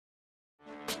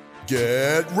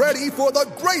Get ready for the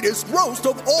greatest roast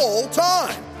of all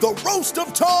time, the Roast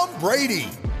of Tom Brady,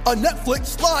 a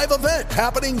Netflix live event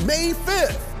happening May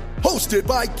 5th. Hosted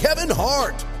by Kevin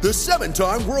Hart, the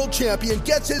 7-time world champion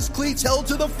gets his cleats held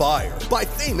to the fire by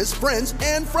famous friends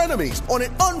and frenemies on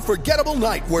an unforgettable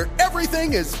night where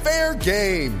everything is fair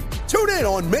game. Tune in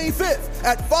on May 5th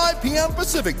at 5 p.m.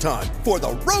 Pacific time for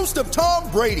the Roast of Tom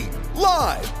Brady,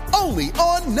 live only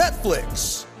on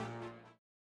Netflix.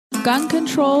 Gun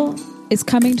control is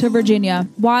coming to Virginia.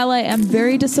 While I am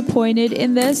very disappointed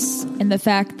in this, in the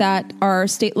fact that our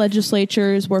state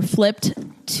legislatures were flipped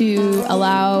to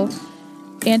allow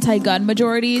anti-gun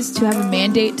majorities to have a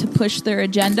mandate to push their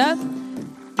agenda,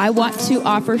 I want to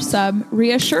offer some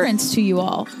reassurance to you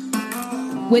all.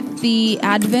 With the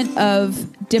advent of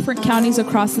different counties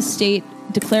across the state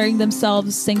declaring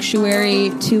themselves sanctuary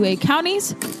 2A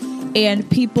counties, and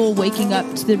people waking up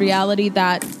to the reality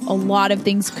that a lot of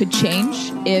things could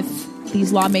change if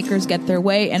these lawmakers get their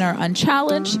way and are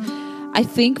unchallenged, I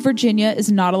think Virginia is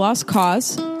not a lost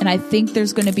cause, and I think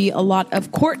there's going to be a lot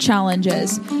of court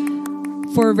challenges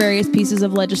for various pieces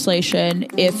of legislation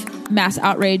if mass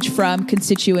outrage from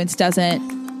constituents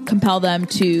doesn't compel them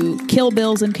to kill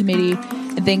bills in committee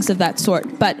and things of that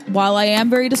sort. But while I am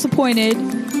very disappointed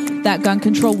that gun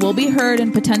control will be heard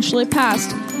and potentially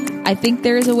passed, I think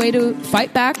there is a way to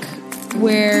fight back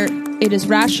where it is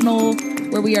rational,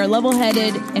 where we are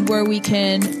level-headed, and where we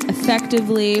can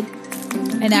effectively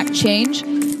enact change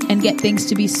and get things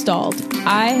to be stalled.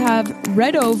 I have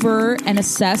read over and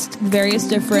assessed various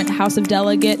different House of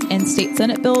Delegate and State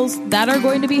Senate bills that are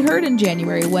going to be heard in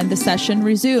January when the session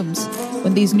resumes,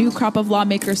 when these new crop of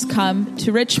lawmakers come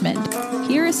to Richmond.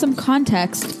 Here is some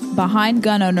context behind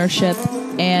gun ownership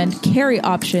and carry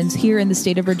options here in the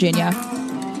state of Virginia.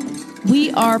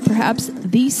 We are perhaps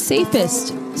the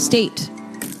safest state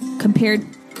compared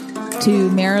to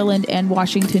Maryland and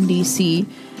Washington, D.C.,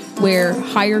 where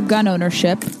higher gun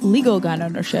ownership, legal gun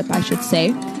ownership, I should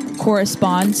say,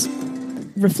 corresponds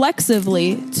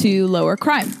reflexively to lower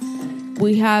crime.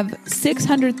 We have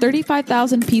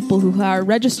 635,000 people who are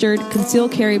registered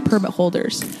concealed carry permit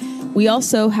holders. We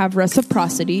also have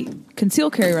reciprocity,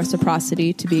 concealed carry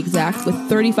reciprocity to be exact, with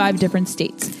 35 different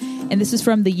states. And this is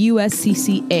from the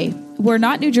USCCA. We're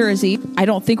not New Jersey. I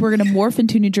don't think we're going to morph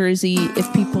into New Jersey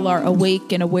if people are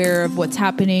awake and aware of what's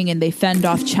happening and they fend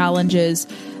off challenges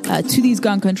to these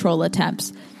gun control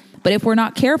attempts. But if we're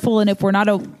not careful and if we're not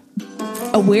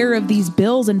aware of these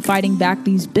bills and fighting back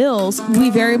these bills, we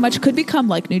very much could become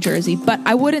like New Jersey. But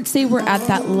I wouldn't say we're at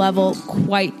that level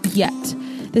quite yet.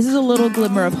 This is a little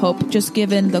glimmer of hope, just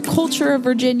given the culture of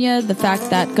Virginia, the fact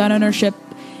that gun ownership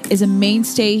is a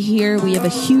mainstay here. We have a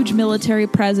huge military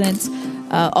presence.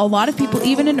 A lot of people,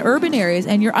 even in urban areas,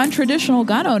 and your untraditional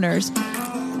gun owners,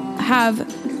 have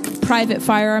private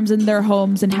firearms in their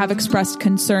homes and have expressed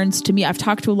concerns to me. I've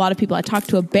talked to a lot of people. I talked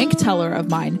to a bank teller of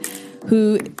mine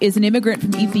who is an immigrant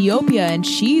from Ethiopia, and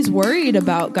she's worried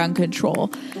about gun control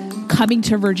coming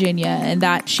to Virginia and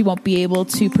that she won't be able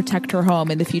to protect her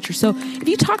home in the future. So if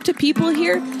you talk to people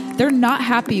here, they're not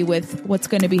happy with what's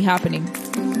going to be happening.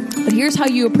 But here's how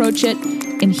you approach it,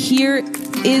 and here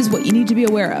is what you need to be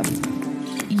aware of.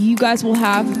 You guys will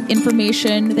have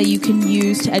information that you can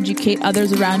use to educate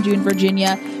others around you in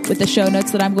Virginia with the show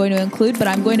notes that I'm going to include, but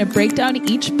I'm going to break down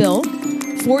each bill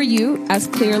for you as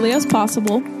clearly as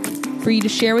possible for you to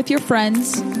share with your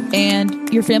friends and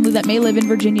your family that may live in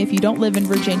Virginia if you don't live in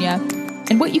Virginia,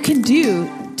 and what you can do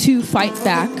to fight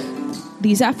back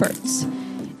these efforts.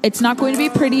 It's not going to be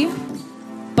pretty,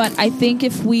 but I think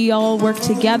if we all work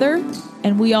together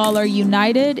and we all are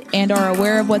united and are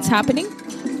aware of what's happening,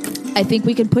 I think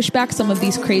we can push back some of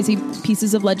these crazy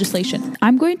pieces of legislation.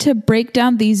 I'm going to break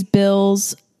down these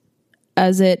bills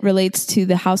as it relates to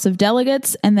the House of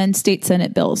Delegates and then state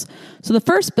Senate bills. So the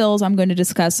first bills I'm going to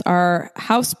discuss are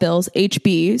House bills,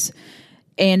 HBs,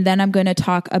 and then I'm going to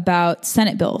talk about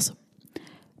Senate bills.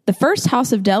 The first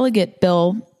House of Delegate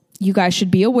bill you guys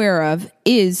should be aware of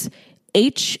is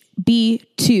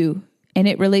HB2, and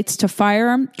it relates to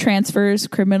firearm transfers,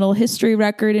 criminal history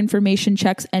record information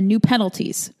checks, and new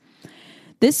penalties.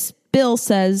 This bill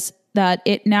says that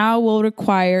it now will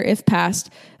require, if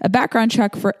passed, a background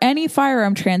check for any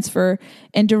firearm transfer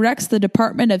and directs the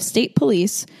Department of State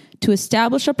Police to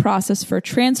establish a process for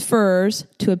transferors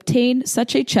to obtain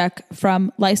such a check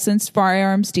from licensed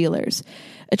firearms dealers.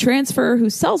 A transferor who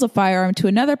sells a firearm to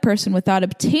another person without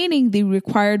obtaining the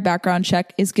required background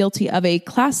check is guilty of a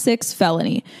Class 6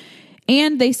 felony.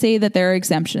 And they say that there are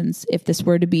exemptions if this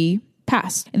were to be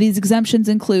passed. And these exemptions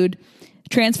include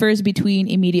transfers between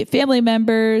immediate family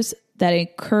members that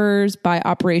occurs by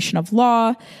operation of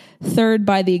law, Third,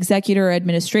 by the executor or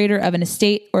administrator of an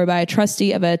estate or by a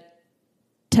trustee of a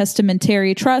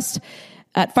testamentary trust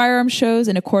at firearm shows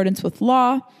in accordance with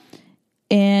law.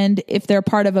 And if they're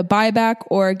part of a buyback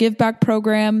or a giveback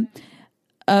program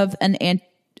of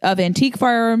antique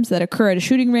firearms that occur at a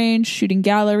shooting range, shooting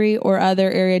gallery, or other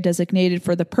area designated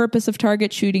for the purpose of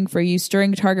target shooting for use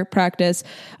during target practice,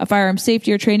 a firearm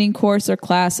safety or training course or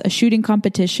class, a shooting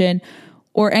competition,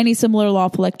 or any similar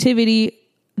lawful activity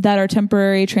that are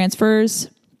temporary transfers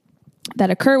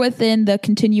that occur within the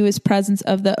continuous presence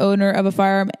of the owner of a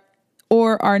firearm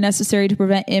or are necessary to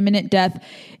prevent imminent death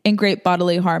and great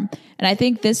bodily harm. And I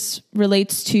think this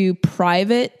relates to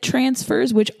private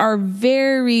transfers, which are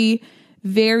very,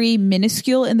 very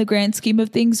minuscule in the grand scheme of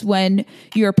things when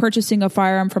you're purchasing a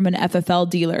firearm from an FFL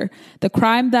dealer. The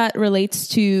crime that relates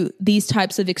to these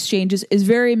types of exchanges is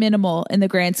very minimal in the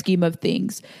grand scheme of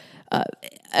things.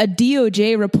 A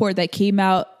DOJ report that came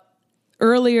out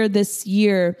earlier this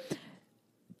year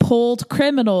polled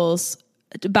criminals,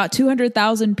 about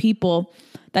 200,000 people,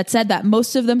 that said that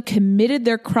most of them committed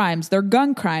their crimes, their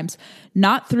gun crimes,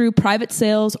 not through private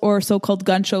sales or so-called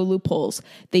gun show loopholes.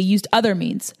 They used other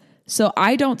means. So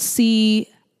I don't see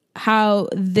how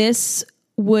this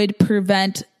would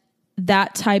prevent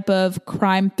that type of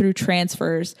crime through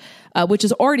transfers, which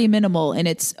is already minimal in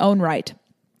its own right,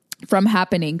 from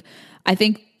happening. I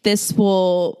think this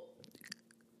will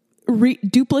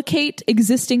duplicate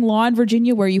existing law in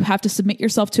Virginia where you have to submit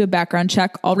yourself to a background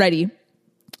check already.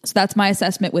 So that's my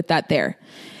assessment with that there.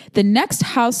 The next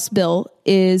House bill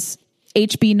is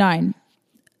HB 9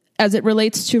 as it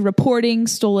relates to reporting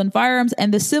stolen firearms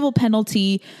and the civil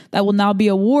penalty that will now be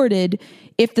awarded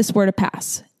if this were to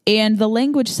pass. And the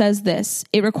language says this: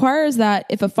 it requires that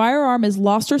if a firearm is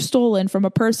lost or stolen from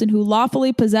a person who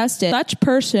lawfully possessed it, such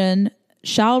person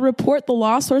shall report the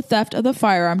loss or theft of the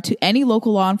firearm to any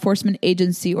local law enforcement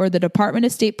agency or the Department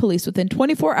of State Police within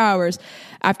 24 hours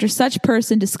after such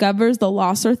person discovers the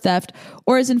loss or theft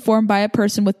or is informed by a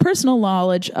person with personal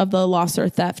knowledge of the loss or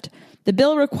theft. The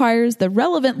bill requires the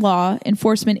relevant law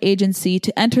enforcement agency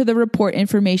to enter the report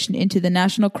information into the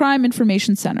National Crime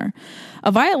Information Center.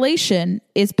 A violation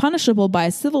is punishable by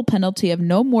a civil penalty of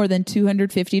no more than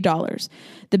 $250.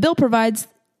 The bill provides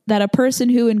that a person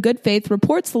who in good faith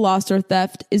reports the loss or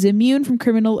theft is immune from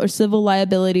criminal or civil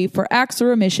liability for acts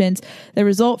or omissions that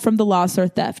result from the loss or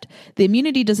theft. The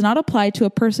immunity does not apply to a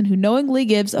person who knowingly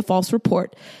gives a false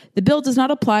report. The bill does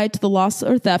not apply to the loss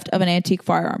or theft of an antique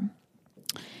firearm.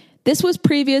 This was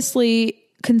previously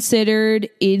considered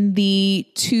in the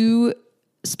two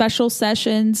special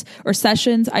sessions,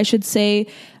 I should say,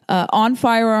 on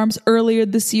firearms earlier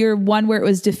this year, one where it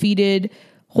was defeated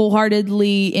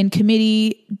wholeheartedly in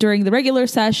committee during the regular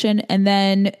session, and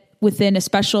then within a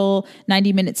special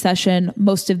 90-minute session,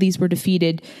 most of these were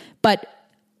defeated. But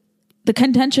the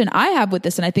contention I have with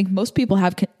this, and I think most people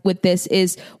have with this,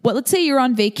 is, well, let's say you're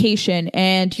on vacation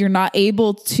and you're not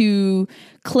able to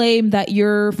claim that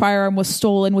your firearm was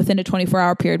stolen within a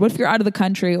 24-hour period. What if you're out of the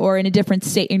country or in a different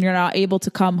state and you're not able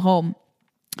to come home?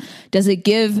 Does it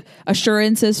give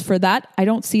assurances for that? I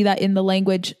don't see that in the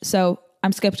language, so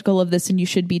I'm skeptical of this, and you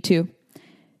should be too.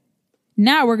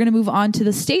 Now we're going to move on to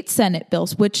the state Senate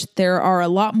bills, which there are a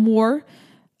lot more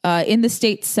in the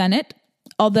state Senate,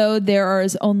 although there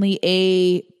is only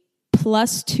a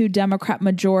 +2 Democrat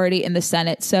majority in the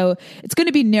Senate. So it's going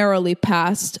to be narrowly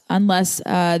passed unless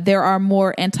there are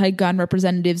more anti-gun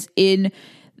representatives in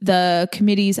the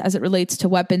committees as it relates to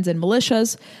weapons and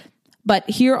militias. But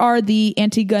here are the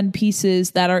anti-gun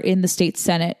pieces that are in the state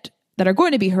Senate that are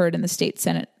going to be heard in the state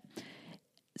Senate.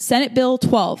 Senate Bill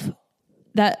 12,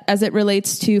 that as it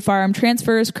relates to firearm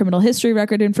transfers, criminal history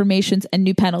record informations, and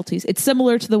new penalties. It's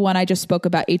similar to the one I just spoke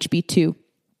about, HB 2.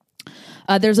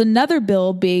 There's another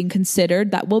bill being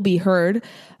considered that will be heard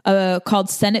called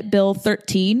Senate Bill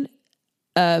 13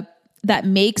 that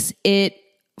makes it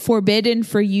forbidden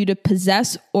for you to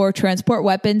possess or transport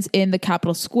weapons in the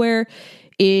Capitol Square,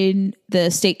 in the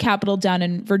state capitol down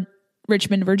in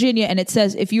Richmond, Virginia. And it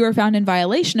says, if you are found in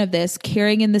violation of this,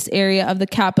 carrying in this area of the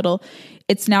Capitol,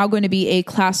 it's now going to be a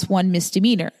Class 1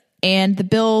 misdemeanor. And the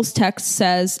bill's text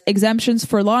says, exemptions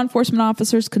for law enforcement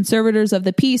officers, conservators of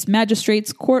the peace,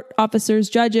 magistrates, court officers,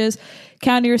 judges,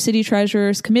 county or city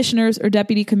treasurers, commissioners or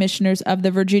deputy commissioners of the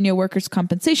Virginia Workers'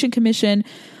 Compensation Commission,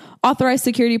 authorized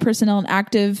security personnel and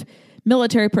active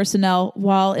military personnel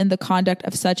while in the conduct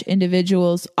of such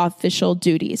individuals' official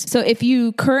duties. So if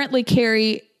you currently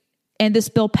carry and this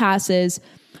bill passes,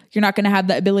 you're not going to have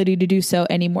the ability to do so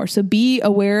anymore. So be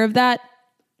aware of that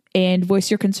and voice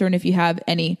your concern if you have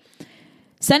any.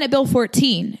 Senate Bill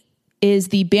 14 is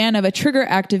the ban of a trigger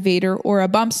activator or a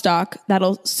bump stock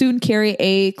that'll soon carry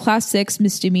a Class 6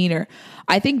 misdemeanor.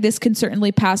 I think this can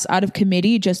certainly pass out of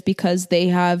committee just because they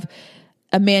have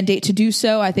a mandate to do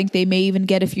so. I think they may even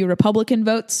get a few Republican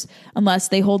votes unless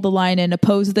they hold the line and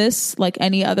oppose this like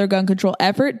any other gun control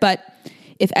effort. But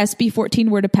if SB 14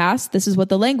 were to pass, this is what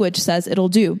the language says it'll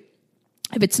do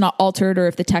if it's not altered or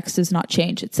if the text does not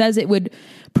change. It says it would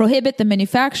prohibit the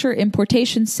manufacture,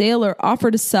 importation, sale, or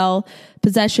offer to sell,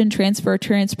 possession, transfer, or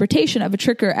transportation of a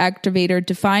trigger activator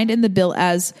defined in the bill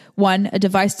as 1, a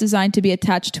device designed to be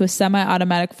attached to a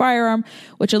semi-automatic firearm,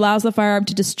 which allows the firearm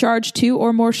to discharge 2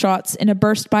 or more shots in a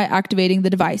burst by activating the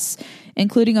device,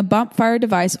 including a bump fire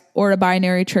device or a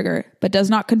binary trigger, but does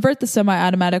not convert the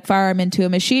semi-automatic firearm into a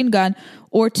machine gun,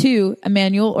 or 2, a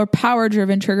manual or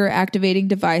power-driven trigger activating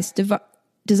device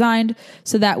designed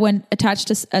so that when attached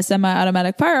to a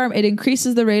semi-automatic firearm, it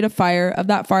increases the rate of fire of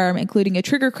that firearm, including a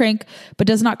trigger crank, but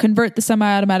does not convert the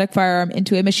semi-automatic firearm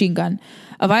into a machine gun.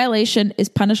 A violation is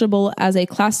punishable as a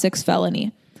Class 6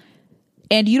 felony.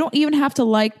 And you don't even have to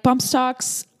like bump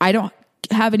stocks. I don't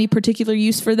have any particular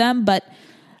use for them, but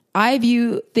I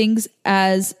view things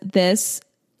as this.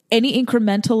 Any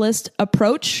incrementalist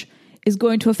approach is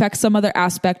going to affect some other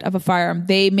aspect of a firearm.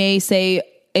 They may say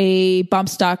a bump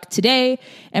stock today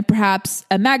and perhaps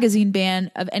a magazine ban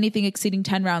of anything exceeding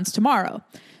 10 rounds tomorrow.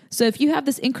 So if you have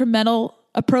this incremental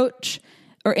approach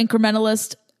or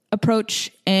incrementalist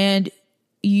approach and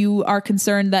you are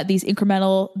concerned that these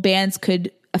incremental bans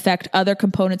could affect other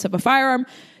components of a firearm,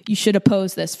 you should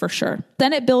oppose this for sure.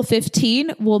 Senate Bill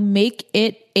 15 will make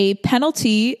it a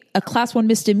penalty, a Class 1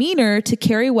 misdemeanor, to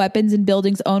carry weapons in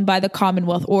buildings owned by the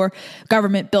Commonwealth or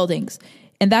government buildings.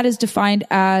 And that is defined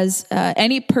as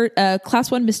any Class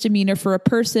 1 misdemeanor for a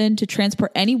person to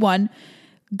transport any one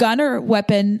gun or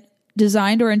weapon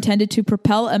designed or intended to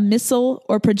propel a missile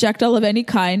or projectile of any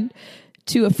kind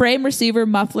to a frame, receiver,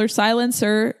 muffler,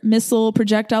 silencer, missile,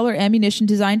 projectile, or ammunition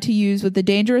designed to use with a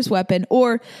dangerous weapon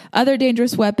or other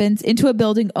dangerous weapons into a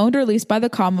building owned or leased by the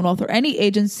Commonwealth or any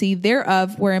agency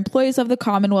thereof where employees of the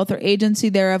Commonwealth or agency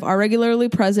thereof are regularly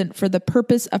present for the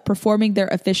purpose of performing their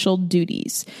official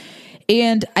duties.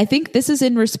 And I think this is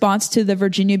in response to the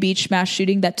Virginia Beach mass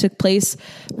shooting that took place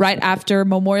right after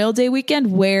Memorial Day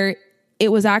weekend, where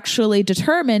it was actually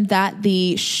determined that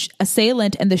the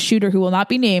assailant and the shooter, who will not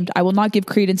be named, I will not give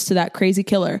credence to that crazy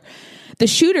killer, the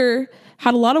shooter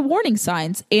had a lot of warning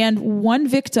signs. And one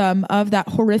victim of that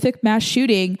horrific mass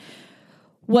shooting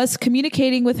was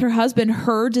communicating with her husband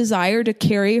her desire to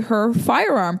carry her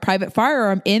firearm, private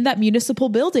firearm, in that municipal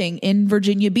building in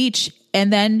Virginia Beach,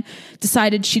 and then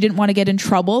decided she didn't want to get in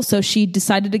trouble, so she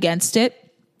decided against it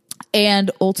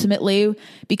and ultimately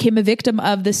became a victim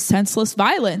of this senseless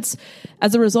violence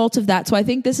as a result of that. So I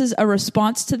think this is a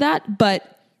response to that,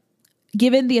 but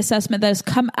given the assessment that has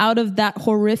come out of that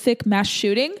horrific mass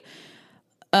shooting,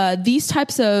 these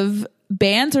types of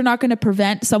bans are not going to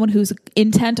prevent someone who's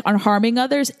intent on harming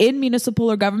others in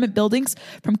municipal or government buildings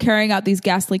from carrying out these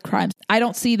ghastly crimes. I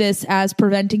don't see this as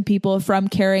preventing people from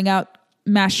carrying out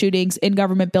mass shootings in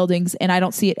government buildings, and I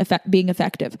don't see it being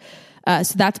effective.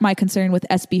 So that's my concern with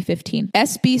SB 15.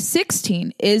 SB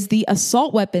 16 is the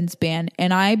assault weapons ban,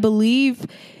 and I believe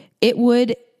it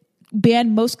would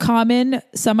ban most common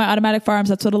semi-automatic firearms.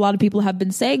 That's what a lot of people have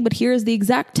been saying, but here is the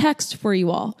exact text for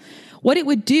you all. What it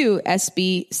would do,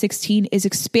 SB 16, is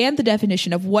expand the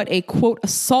definition of what a, quote,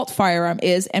 assault firearm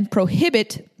is and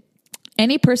prohibit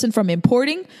any person from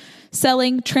importing,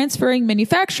 selling, transferring,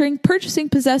 manufacturing, purchasing,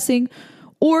 possessing,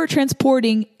 or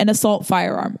transporting an assault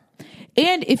firearm.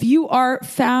 And if you are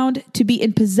found to be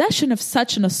in possession of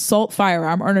such an assault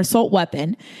firearm or an assault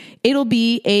weapon, it'll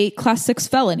be a Class 6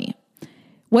 felony.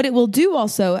 What it will do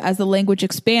also, as the language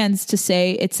expands to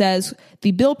say, it says,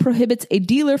 the bill prohibits a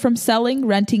dealer from selling,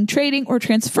 renting, trading, or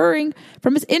transferring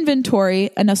from his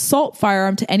inventory an assault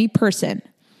firearm to any person.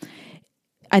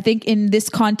 I think in this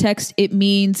context, it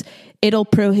means it'll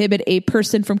prohibit a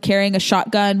person from carrying a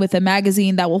shotgun with a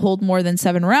magazine that will hold more than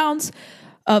 7 rounds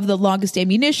of the longest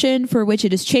ammunition for which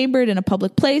it is chambered in a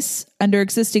public place. Under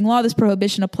existing law, this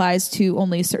prohibition applies to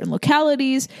only certain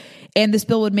localities, and this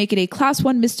bill would make it a Class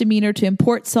 1 misdemeanor to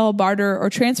import, sell, barter, or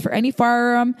transfer any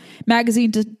firearm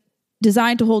magazine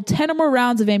designed to hold 10 or more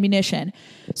rounds of ammunition.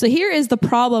 So here is the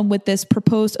problem with this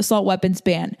proposed assault weapons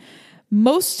ban.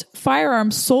 Most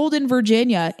firearms sold in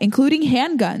Virginia, including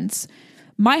handguns,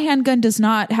 my handgun does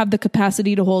not have the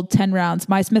capacity to hold 10 rounds.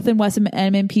 My Smith & Wesson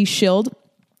M&P Shield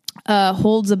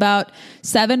holds about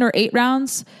 7 or 8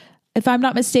 rounds. If I'm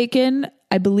not mistaken,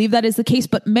 I believe that is the case,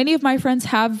 but many of my friends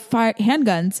have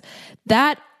handguns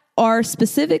that are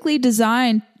specifically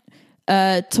designed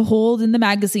to hold in the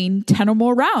magazine 10 or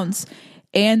more rounds.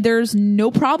 And there's no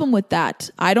problem with that.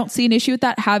 I don't see an issue with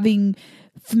that, having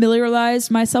familiarized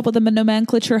myself with the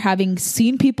nomenclature, having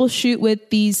seen people shoot with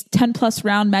these 10 plus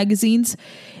round magazines.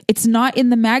 It's not in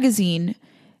the magazine.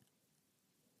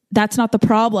 That's not the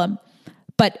problem.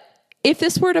 But if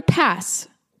this were to pass,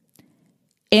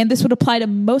 and this would apply to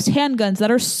most handguns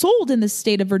that are sold in the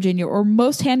state of Virginia, or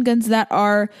most handguns that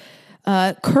are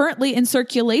currently in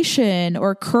circulation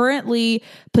or currently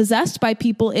possessed by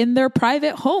people in their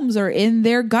private homes or in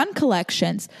their gun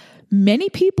collections, many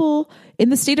people in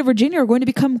the state of Virginia are going to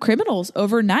become criminals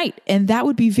overnight. And that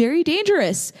would be very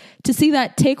dangerous to see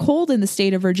that take hold in the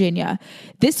state of Virginia.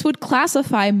 This would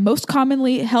classify most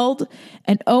commonly held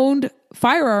and owned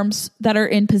firearms that are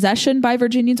in possession by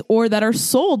Virginians or that are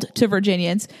sold to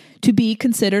Virginians to be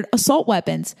considered assault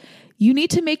weapons. You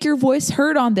need to make your voice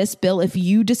heard on this bill if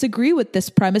you disagree with this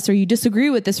premise or you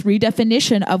disagree with this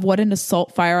redefinition of what an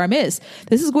assault firearm is.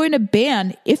 This is going to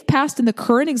ban, if passed in the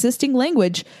current existing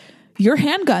language, your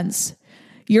handguns,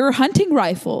 your hunting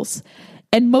rifles,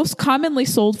 and most commonly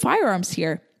sold firearms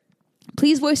here.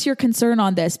 Please voice your concern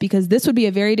on this, because this would be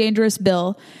a very dangerous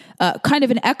bill, kind of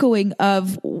an echoing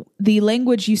of the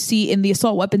language you see in the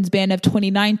assault weapons ban of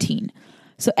 2019.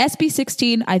 So SB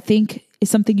 16, I think, is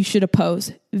something you should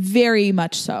oppose, very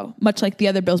much so, much like the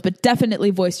other bills, but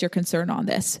definitely voice your concern on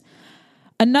this.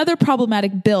 Another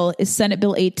problematic bill is Senate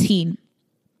Bill 18,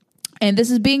 and this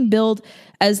is being billed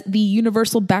as the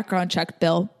universal background check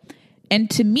bill. And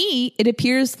to me, it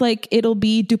appears like it'll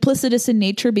be duplicitous in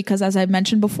nature because, as I've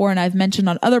mentioned before, and I've mentioned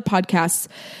on other podcasts,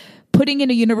 putting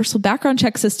in a universal background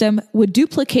check system would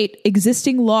duplicate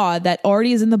existing law that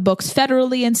already is in the books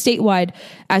federally and statewide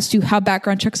as to how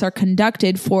background checks are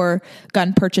conducted for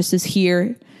gun purchases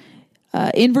here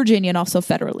in Virginia and also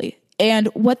federally. And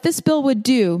what this bill would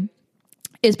do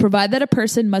is provide that a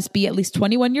person must be at least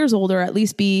 21 years old or at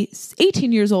least be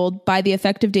 18 years old by the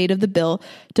effective date of the bill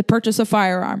to purchase a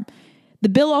firearm. The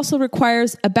bill also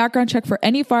requires a background check for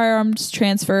any firearms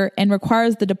transfer and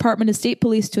requires the Department of State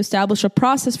Police to establish a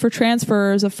process for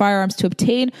transfers of firearms to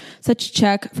obtain such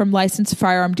check from licensed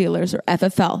firearm dealers, or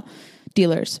FFL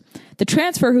dealers. The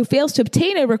transfer who fails to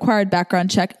obtain a required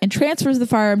background check and transfers the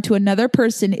firearm to another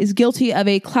person is guilty of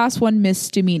a Class 1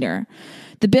 misdemeanor.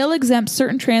 The bill exempts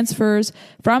certain transfers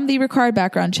from the required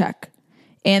background check,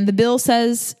 and the bill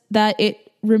says that it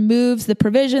removes the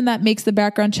provision that makes the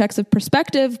background checks of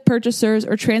prospective purchasers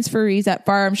or transferees at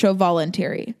firearm show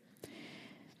voluntary.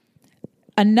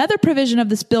 Another provision of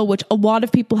this bill, which a lot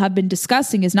of people have been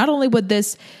discussing, is not only would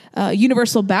this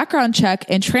universal background check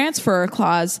and transfer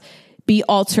clause be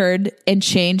altered and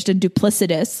changed and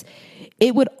duplicitous,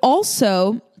 it would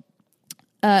also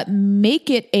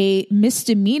make it a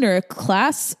misdemeanor,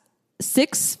 Class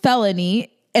 6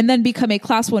 felony, and then become a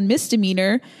Class 1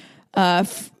 misdemeanor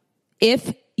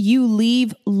if you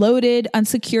leave loaded,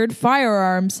 unsecured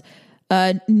firearms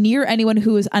near anyone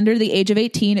who is under the age of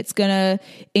 18. It's going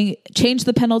to change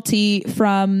the penalty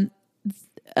from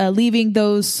leaving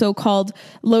those so-called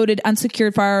loaded,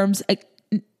 unsecured firearms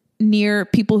near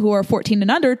people who are 14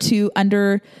 and under to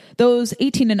under those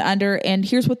 18 and under. And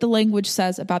here's what the language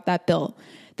says about that bill.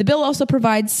 The bill also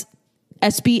provides,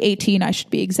 SB 18, I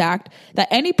should be exact, that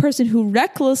any person who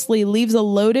recklessly leaves a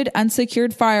loaded,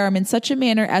 unsecured firearm in such a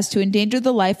manner as to endanger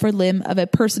the life or limb of a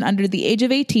person under the age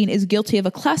of 18 is guilty of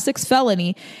a Class 6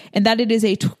 felony, and that it is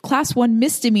a Class 1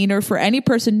 misdemeanor for any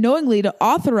person knowingly to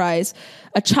authorize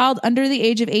a child under the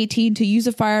age of 18 to use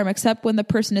a firearm except when the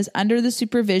person is under the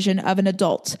supervision of an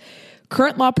adult.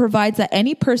 Current law provides that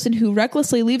any person who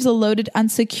recklessly leaves a loaded,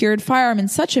 unsecured firearm in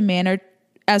such a manner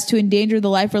as to endanger the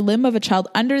life or limb of a child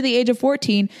under the age of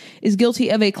 14 is guilty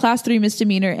of a Class 3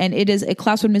 misdemeanor, and it is a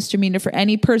Class 1 misdemeanor for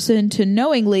any person to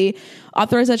knowingly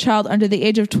authorize a child under the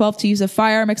age of 12 to use a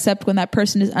firearm except when that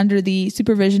person is under the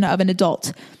supervision of an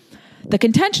adult. The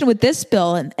contention with this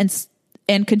bill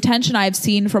and contention I've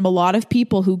seen from a lot of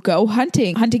people who go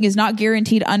hunting. Hunting is not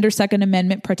guaranteed under Second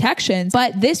Amendment protections,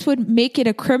 but this would make it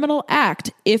a criminal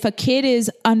act if a kid is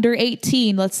under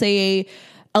 18, let's say a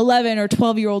 11 or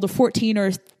 12-year-old or 14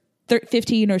 or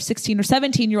 15 or 16 or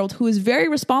 17-year-old who is very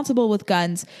responsible with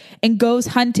guns and goes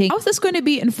hunting. How is this going to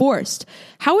be enforced?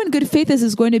 How in good faith is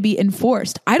this going to be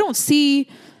enforced? I don't see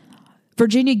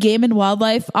Virginia Game and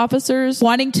Wildlife officers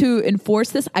wanting to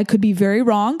enforce this. I could be very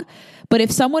wrong. But if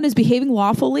someone is behaving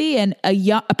lawfully and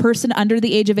a person under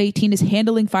the age of 18 is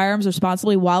handling firearms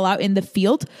responsibly while out in the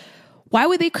field, why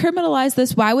would they criminalize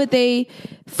this? Why would they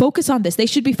focus on this? They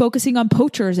should be focusing on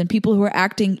poachers and people who are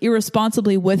acting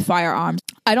irresponsibly with firearms.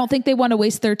 I don't think they want to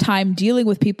waste their time dealing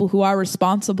with people who are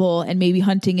responsible and maybe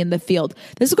hunting in the field.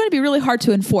 This is going to be really hard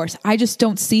to enforce. I just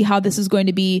don't see how this is going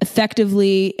to be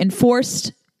effectively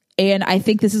enforced. And I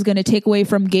think this is going to take away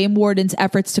from game wardens'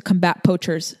 efforts to combat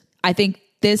poachers. I think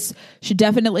this should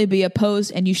definitely be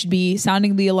opposed, and you should be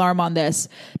sounding the alarm on this,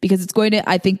 because it's going to,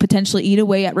 I think, potentially eat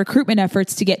away at recruitment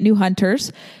efforts to get new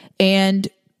hunters and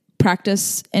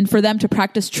for them to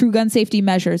practice true gun safety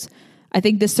measures. I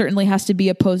think this certainly has to be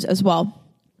opposed as well.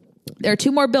 There are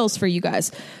 2 more bills for you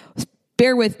guys.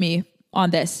 Bear with me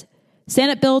on this.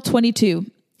 Senate Bill 22.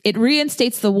 It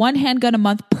reinstates the 1 handgun a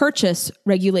month purchase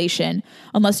regulation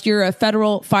unless you're a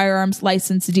federal firearms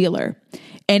licensed dealer.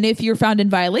 And if you're found in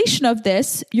violation of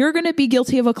this, you're going to be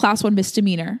guilty of a Class 1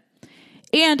 misdemeanor.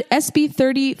 And SB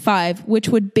 35, which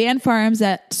would ban firearms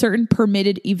at certain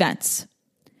permitted events.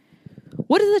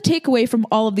 What is the takeaway from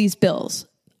all of these bills?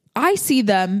 I see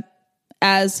them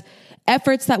as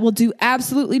efforts that will do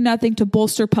absolutely nothing to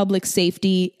bolster public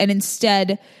safety and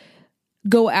instead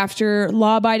go after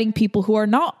law-abiding people who are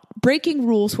not breaking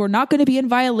rules, who are not going to be in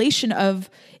violation of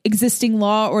existing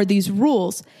law or these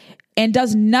rules, and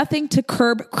does nothing to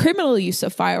curb criminal use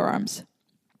of firearms.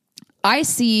 I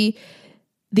see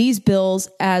these bills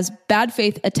as bad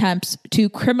faith attempts to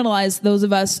criminalize those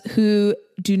of us who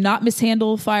do not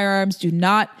mishandle firearms, do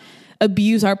not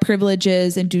abuse our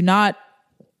privileges, and do not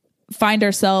find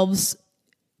ourselves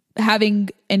having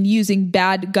and using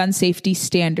bad gun safety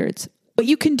standards. What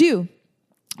you can do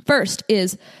first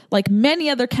is, like many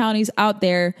other counties out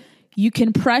there, you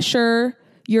can pressure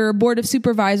your board of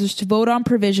supervisors to vote on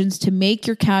provisions to make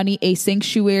your county a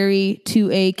sanctuary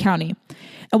to a county.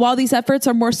 And while these efforts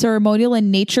are more ceremonial in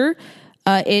nature,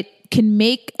 it can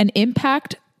make an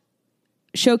impact,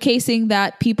 showcasing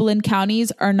that people in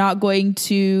counties are not going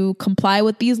to comply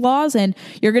with these laws. And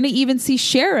you're going to even see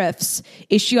sheriffs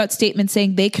issue out statements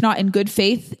saying they cannot, in good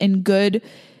faith, in good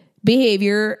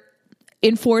behavior,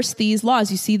 enforce these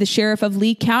laws. You see the sheriff of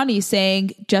Lee County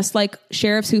saying, just like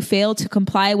sheriffs who fail to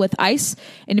comply with ICE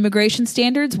and immigration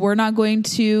standards, we're not going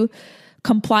to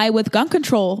comply with gun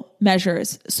control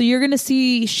measures. So you're going to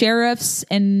see sheriffs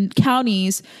and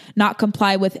counties not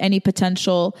comply with any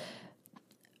potential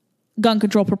gun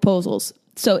control proposals.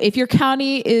 So if your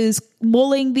county is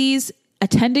mulling these,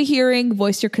 attend a hearing,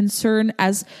 voice your concern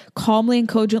as calmly and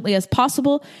cogently as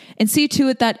possible, and see to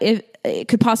it that it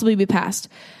could possibly be passed.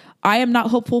 I am not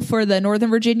hopeful for the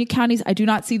Northern Virginia counties. I do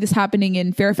not see this happening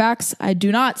in Fairfax. I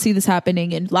do not see this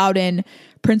happening in Loudoun,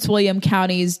 Prince William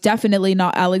counties, definitely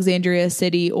not Alexandria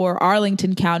City or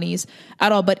Arlington counties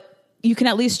at all. But you can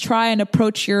at least try and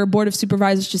approach your board of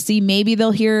supervisors to see, maybe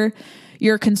they'll hear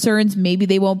your concerns. Maybe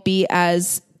they won't be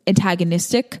as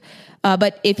antagonistic.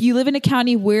 But if you live in a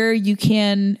county where you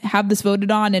can have this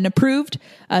voted on and approved,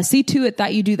 see to it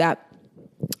that you do that.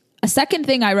 A second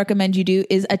thing I recommend you do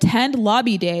is attend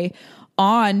Lobby Day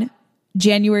on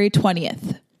January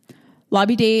 20th.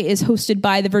 Lobby Day is hosted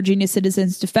by the Virginia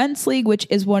Citizens Defense League, which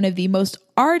is one of the most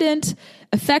ardent,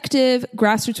 effective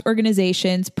grassroots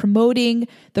organizations promoting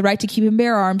the right to keep and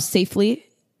bear arms safely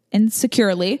and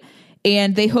securely.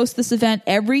 And they host this event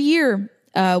every year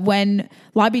when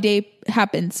Lobby Day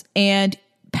happens. And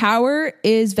power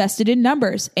is vested in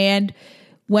numbers. And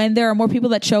when there are more people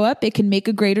that show up, it can make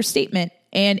a greater statement.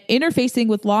 And interfacing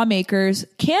with lawmakers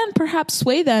can perhaps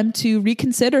sway them to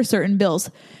reconsider certain bills,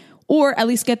 or at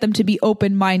least get them to be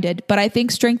open-minded. But I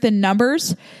think strength in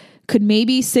numbers could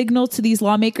maybe signal to these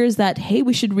lawmakers that, hey,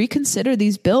 we should reconsider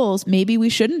these bills. Maybe we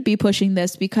shouldn't be pushing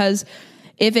this, because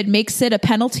if it makes it a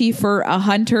penalty for a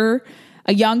hunter,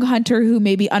 a young hunter who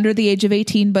may be under the age of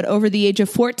 18 but over the age of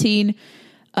 14,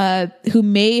 who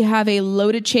may have a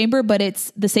loaded chamber, but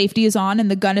the safety is on and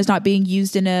the gun is not being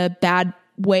used in a bad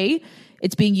way,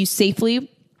 it's being used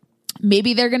safely,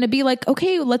 maybe they're going to be like,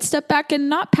 okay, let's step back and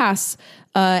not pass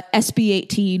SB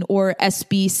 18 or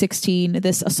SB 16,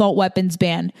 this assault weapons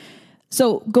ban.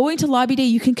 So going to Lobby Day,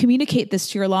 you can communicate this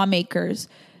to your lawmakers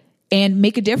and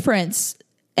make a difference,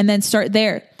 and then start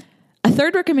there. A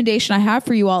third recommendation I have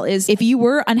for you all is, if you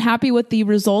were unhappy with the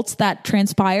results that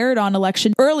transpired on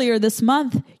election earlier this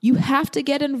month, you have to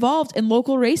get involved in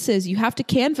local races. You have to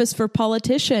canvass for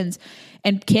politicians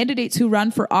and candidates who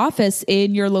run for office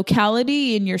in your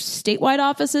locality, in your statewide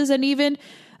offices, and even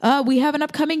we have an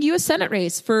upcoming U.S. Senate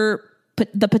race for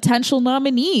the potential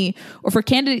nominee, or for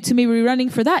candidates who may be running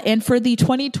for that, and for the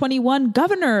 2021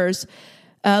 governors,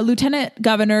 lieutenant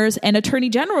governors, and attorney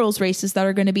generals races that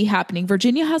are going to be happening.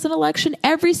 Virginia has an election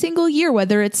every single year,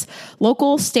 whether it's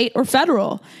local, state, or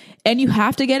federal, and you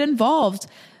have to get involved.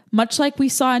 Much like we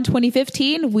saw in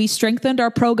 2015, we strengthened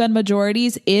our pro-gun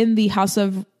majorities in the House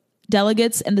of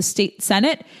Delegates and the state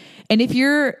Senate, And if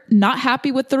you're not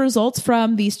happy with the results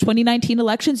from these 2019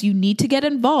 elections, you need to get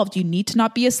involved. You need to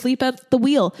not be asleep at the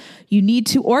wheel. You need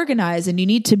to organize and you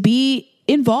need to be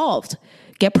involved.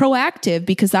 Get proactive,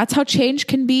 because that's how change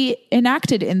can be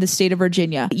enacted in the state of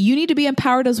Virginia. You need to be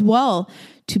empowered as well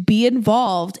to be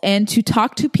involved and to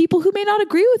talk to people who may not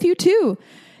agree with you too,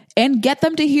 and get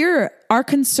them to hear our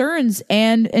concerns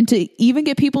and to even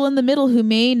get people in the middle who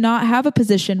may not have a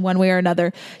position one way or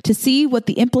another to see what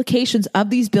the implications of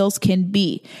these bills can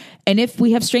be. And if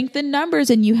we have strength in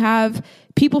numbers and you have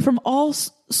people from all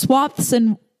swaths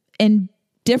and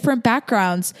different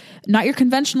backgrounds, not your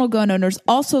conventional gun owners,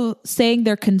 also saying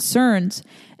their concerns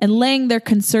and laying their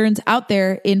concerns out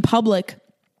there in public,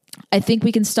 I think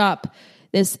we can stop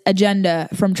this agenda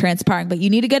from transpiring. But you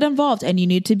need to get involved and you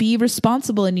need to be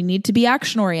responsible and you need to be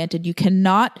action oriented. You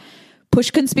cannot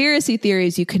push conspiracy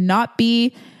theories. You cannot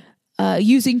be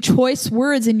using choice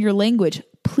words in your language.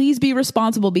 Please be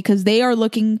responsible, because they are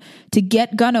looking to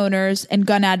get gun owners and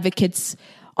gun advocates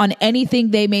on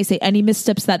anything they may say, any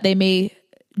missteps that they may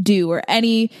do, or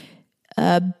any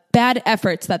bad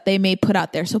efforts that they may put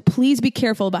out there. So please be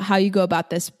careful about how you go about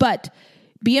this, but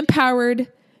be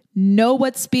empowered, know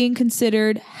what's being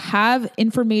considered, have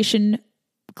information,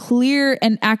 clear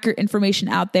and accurate information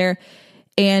out there,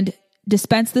 and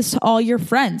dispense this to all your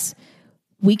friends.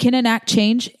 We can enact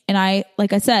change. And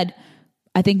like I said,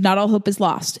 I think not all hope is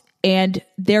lost. And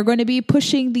they're going to be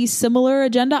pushing these similar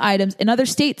agenda items in other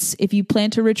states if you plan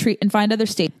to retreat and find other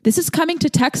states. This is coming to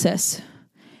Texas.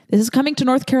 This is coming to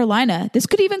North Carolina. This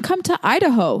could even come to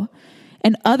Idaho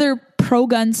and other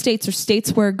pro-gun states, or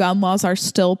states where gun laws are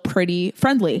still pretty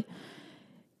friendly.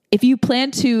 If you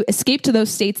plan to escape to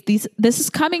those states, this is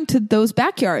coming to those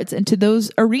backyards and to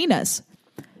those arenas.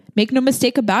 Make no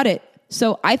mistake about it.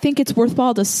 So I think it's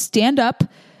worthwhile to stand up,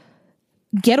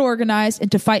 get organized,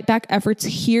 and to fight back efforts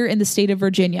here in the state of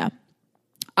Virginia.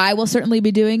 I will certainly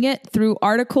be doing it through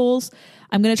articles.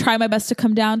 I'm going to try my best to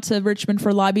come down to Richmond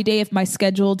for Lobby Day if my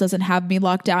schedule doesn't have me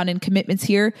locked down in commitments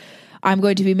here. I'm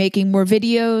going to be making more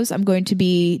videos. I'm going to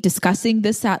be discussing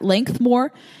this at length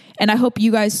more. And I hope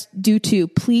you guys do too.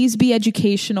 Please be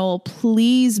educational.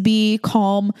 Please be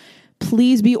calm.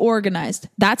 Please be organized.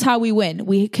 That's how we win.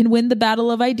 We can win the battle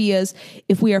of ideas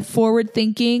if we are forward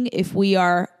thinking, if we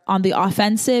are on the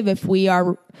offensive, if we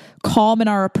are calm in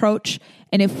our approach,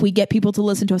 and if we get people to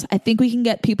listen to us. I think we can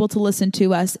get people to listen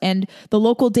to us. And the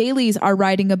local dailies are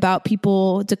writing about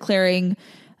people declaring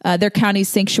their counties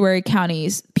sanctuary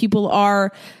counties. People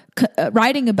are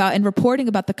writing about and reporting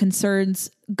about the concerns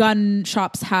gun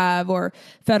shops have, or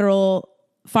federal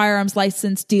firearms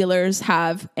license dealers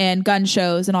have, and gun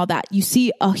shows and all that. You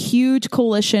see a huge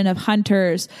coalition of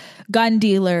hunters, gun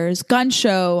dealers, gun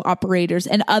show operators,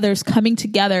 and others coming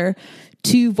together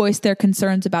to voice their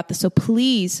concerns about this. So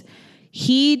please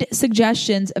heed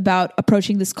suggestions about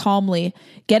approaching this calmly,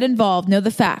 get involved, know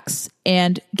the facts,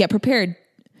 and get prepared.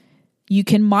 You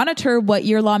can monitor what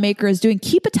your lawmaker is doing.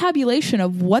 Keep a tabulation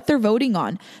of what they're voting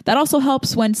on. That also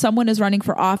helps when someone is running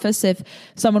for office. If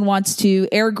someone wants to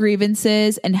air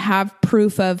grievances and have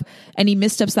proof of any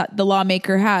missteps that the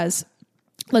lawmaker has.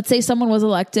 Let's say someone was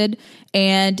elected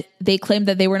and they claimed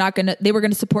that they were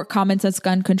going to support common sense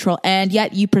gun control, and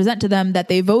yet you present to them that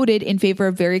they voted in favor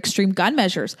of very extreme gun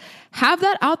measures. Have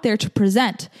that out there to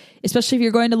present, especially if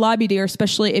you're going to Lobby Day, or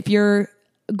especially if you're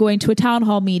going to a town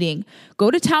hall meeting. Go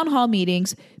to town hall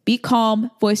meetings, be calm,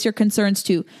 voice your concerns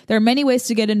too. There are many ways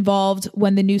to get involved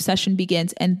when the new session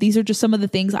begins, and these are just some of the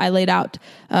things I laid out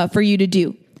for you to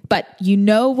do. But you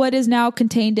know what is now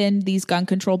contained in these gun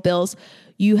control bills.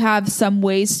 You have some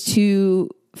ways to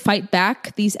fight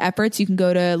back these efforts. You can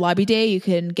go to Lobby Day. You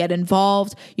can get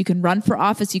involved. You can run for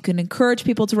office. You can encourage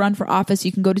people to run for office.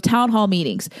 You can go to town hall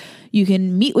meetings. You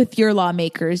can meet with your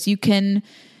lawmakers. You can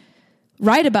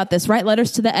write about this, write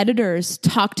letters to the editors,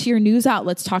 talk to your news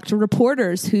outlets, talk to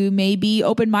reporters who may be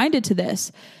open-minded to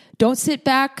this. Don't sit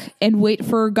back and wait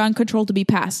for gun control to be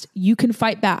passed. You can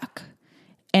fight back.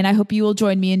 And I hope you will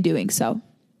join me in doing so.